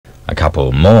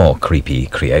couple more creepy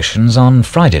creations on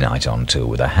Friday night on 2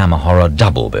 with a Hammer Horror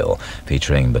double bill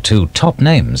featuring the two top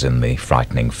names in the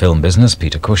frightening film business,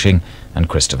 Peter Cushing and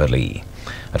Christopher Lee.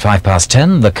 At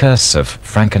 10:05, The Curse of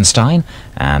Frankenstein,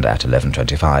 and at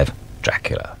 11:25,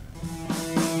 Dracula.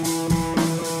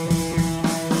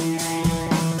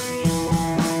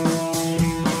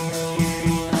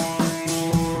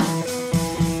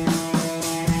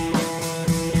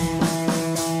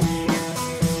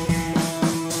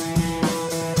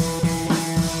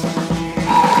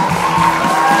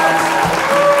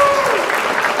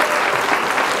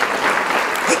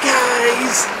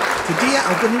 Today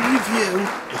I'm going to review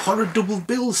the horror double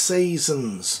bill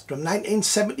seasons from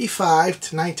 1975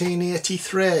 to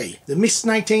 1983. They missed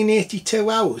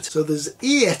 1982 out, so there's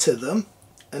 8 of them,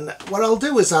 and what I'll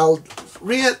do is I'll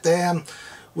rate them.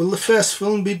 Will the first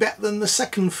film be better than the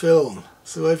second film?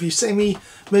 So if you see me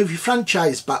movie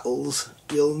franchise battles,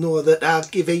 you'll know that I'll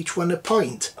give each one a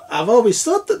point. I've always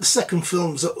thought that the second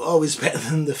film's always better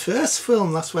than the first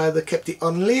film, that's why they kept it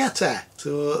on later.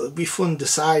 So it'll be fun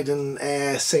deciding,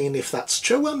 seeing if that's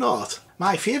true or not.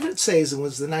 My favourite season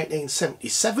was the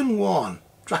 1977 one,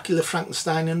 Dracula,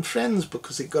 Frankenstein and Friends,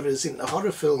 because it got us into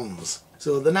horror films.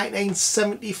 So the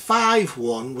 1975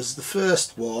 one was the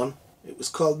first one. It was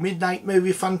called Midnight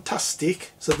Movie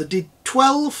Fantastic. So they did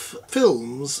 12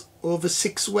 films over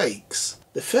 6 weeks.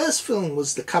 The first film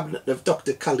was The Cabinet of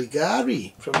Dr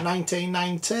Caligari from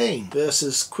 1919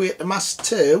 versus Quatermass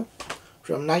 2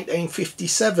 from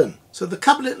 1957. So The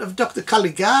Cabinet of Dr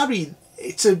Caligari,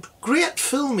 it's a great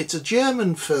film. It's a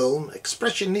German film,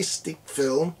 expressionistic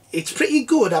film. It's pretty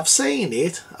good. I've seen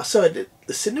it. I saw it at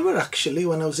the cinema actually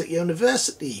when I was at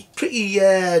university. Pretty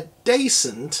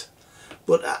decent,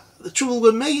 but the trouble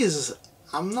with me is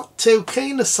I'm not too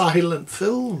keen of silent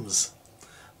films.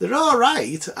 They're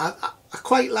alright. I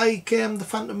quite like The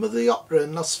Phantom of the Opera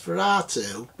and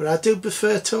Nosferatu, but I do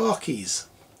prefer talkies.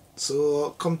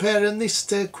 So comparing this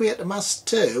to Quatermass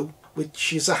 2,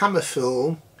 which is a Hammer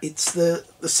film, it's the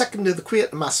second of the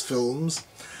Quatermass films.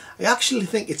 I actually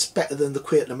think it's better than the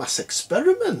Quatermass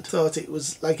Experiment. Thought it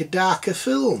was like a darker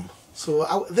film. So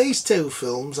out of these 2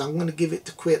 films, I'm going to give it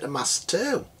to Quatermass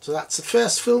 2. So that's the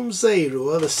first film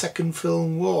 0, the second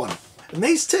film 1. And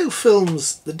these 2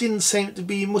 films, there didn't seem to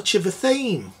be much of a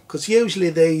theme, because usually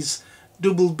these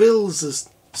double bills is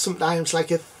sometimes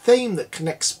like a theme that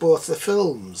connects both the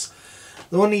films.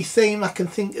 The only theme I can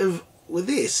think of with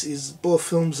this is both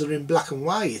films are in black and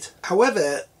white.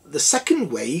 However, the second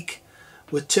week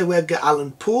were 2 Edgar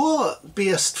Allan Poe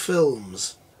based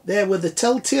films. There were The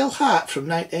Telltale Heart from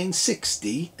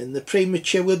 1960 and The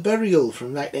Premature Burial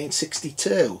from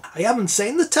 1962. I haven't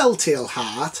seen The Telltale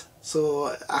Heart,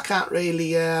 so I can't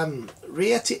really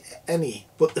rate it any.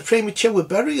 But The Premature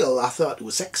Burial, I thought it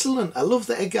was excellent. I love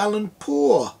the Edgar Allan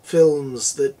Poe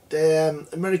films that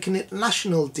American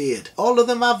International did. All of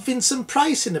them have Vincent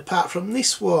Price in, apart from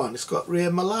this one. It's got Ray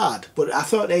Milland. But I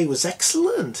thought he was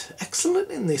excellent. Excellent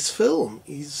in this film.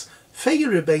 He's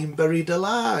fear of being buried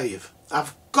alive.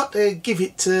 I've got to give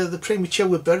it to The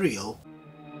Premature Burial.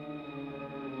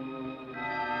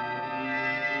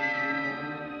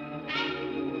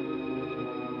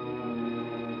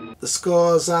 The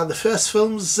scores are the first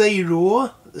film's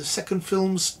 0, the second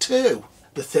film's 2.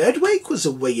 The third week was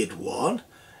a weird one.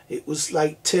 It was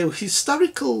like 2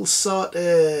 historical sort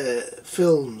of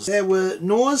films. There were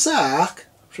Noah's Ark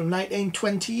from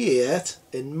 1928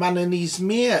 and Man and His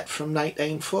Mate from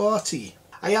 1940.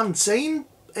 I haven't seen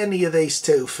any of these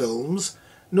 2 films.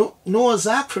 Noah's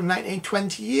Ark from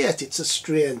 1928, it's a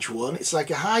strange one. It's like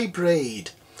a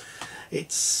hybrid.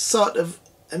 It's sort of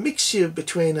a mixture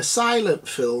between a silent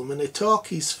film and a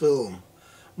talkies film.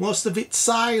 Most of it's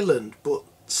silent, but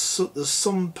there's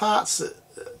some parts that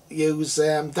use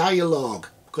dialogue,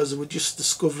 because we're just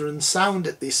discovering sound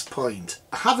at this point.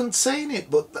 I haven't seen it,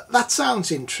 but that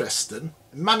sounds interesting.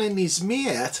 Man and His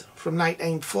Mate from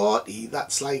 1940,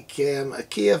 that's like a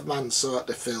caveman sort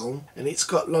of film, and it's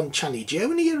got Lon Chaney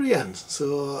Jr. in,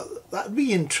 so that'd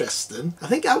be interesting. I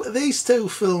think out of these 2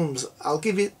 films, I'll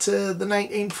give it to the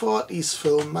 1940s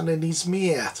film Man and His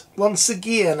Mate. Once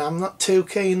again, I'm not too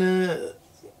keen of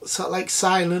sort of like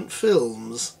silent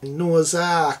films. Noah's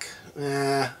Ark,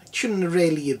 it shouldn't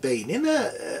really have been in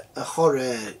a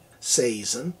horror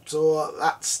season. So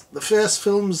that's the first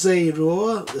film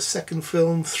 0, the second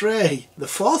film 3. The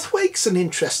fourth week's an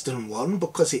interesting one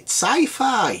because it's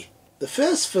sci-fi. The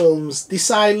first film's This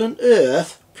Island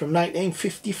Earth from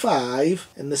 1955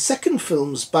 and the second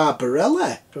film's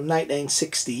Barbarella from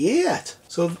 1968.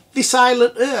 So This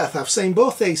Island Earth, I've seen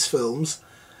both these films.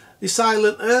 This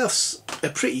Island Earth's a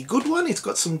pretty good one. It's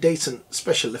got some decent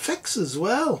special effects as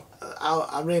well.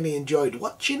 I really enjoyed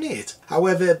watching it.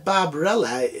 However,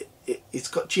 Barbarella, it's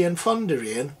got Jane Fonda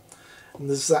in, and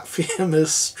there's that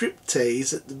famous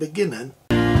striptease at the beginning.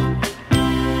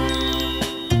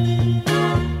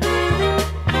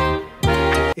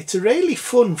 It's a really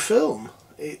fun film.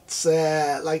 It's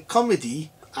like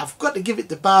comedy. I've got to give it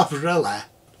to Barbarella.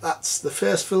 That's the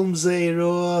first film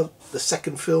 0, the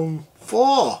second film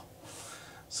 4.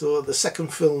 So the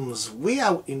second film's way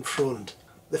out in front.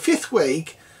 The fifth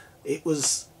week, it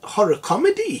was horror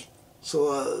comedy.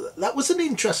 So that was an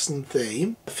interesting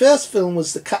theme. The first film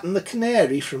was The Cat and the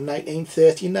Canary from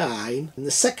 1939. And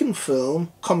the second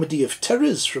film, Comedy of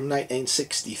Terrors from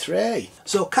 1963.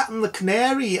 So Cat and the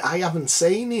Canary, I haven't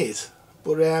seen it.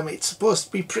 But it's supposed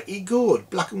to be pretty good.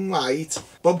 Black and white.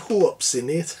 Bob Hope's in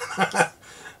it.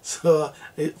 So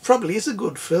it probably is a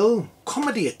good film.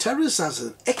 Comedy of Terrors has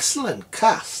an excellent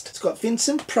cast. It's got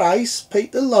Vincent Price,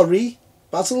 Peter Lorre,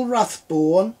 Basil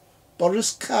Rathbone,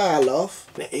 Boris Karloff.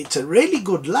 It's a really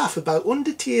good laugh about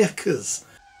undertakers.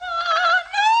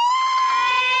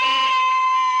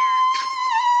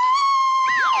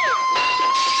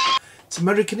 It's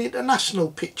American International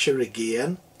picture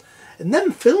again. And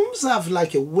them films have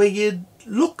like a weird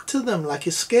look to them, like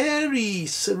a scary,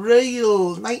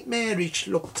 surreal, nightmarish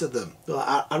look to them. So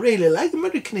I really like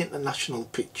American International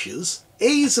pictures.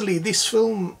 Easily this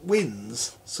film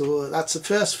wins. So that's the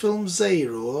first film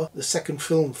 0, the second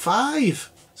film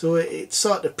 5. So it's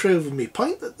sort of proving me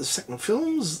point that the second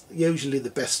film's usually the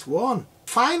best one.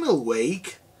 Final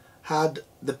week had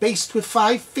The Beast with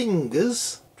 5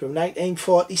 Fingers from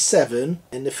 1947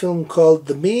 and the film called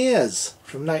The Maze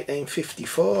from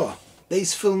 1954.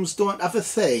 These films don't have a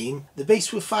theme. The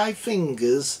Beast with 5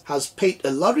 Fingers has Peter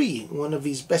Lorre in one of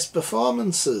his best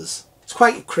performances. It's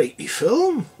quite a creepy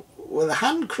film with a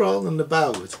hand crawling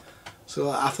about. So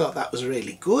I thought that was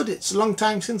really good. It's a long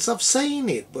time since I've seen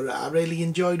it, but I really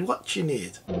enjoyed watching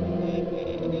it.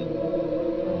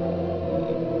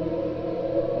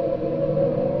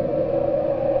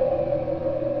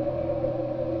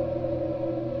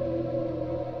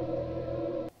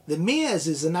 The Maze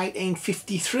is a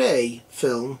 1953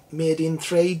 film made in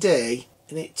 3D,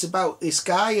 and it's about this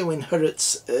guy who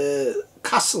inherits a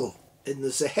castle and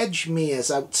there's a hedge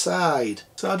maze outside.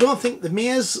 So I don't think The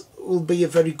Maze will be a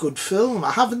very good film.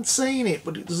 I haven't seen it,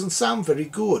 but it doesn't sound very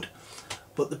good.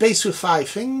 But The Beast with 5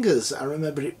 Fingers, I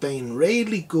remember it being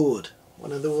really good.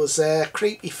 One of those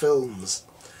creepy films.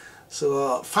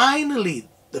 So finally,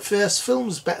 the first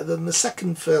film's better than the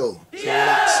second film. So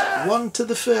that's 1 to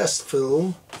the first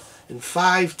film and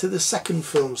 5 to the second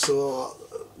film. So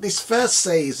this first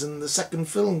season, the second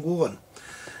film won.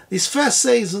 This first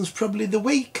season's probably the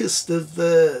weakest of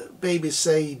the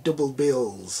BBC double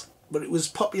bills, but it was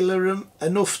popular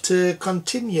enough to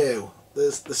continue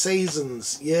the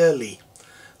seasons yearly.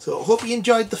 So I hope you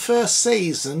enjoyed the first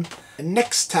season, and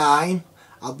next time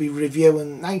I'll be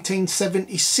reviewing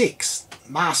 1976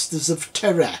 Masters of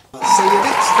Terror. I'll see you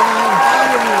next time.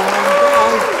 Bye everyone.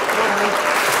 Bye.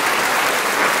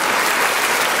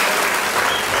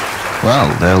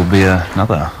 Well, there'll be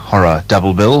another horror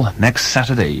double bill next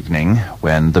Saturday evening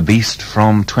when The Beast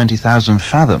from 20,000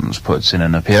 Fathoms puts in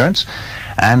an appearance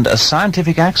and a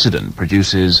scientific accident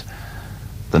produces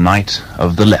The Night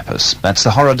of the Lepus. That's the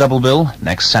horror double bill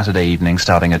next Saturday evening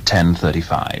starting at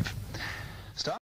 10:35.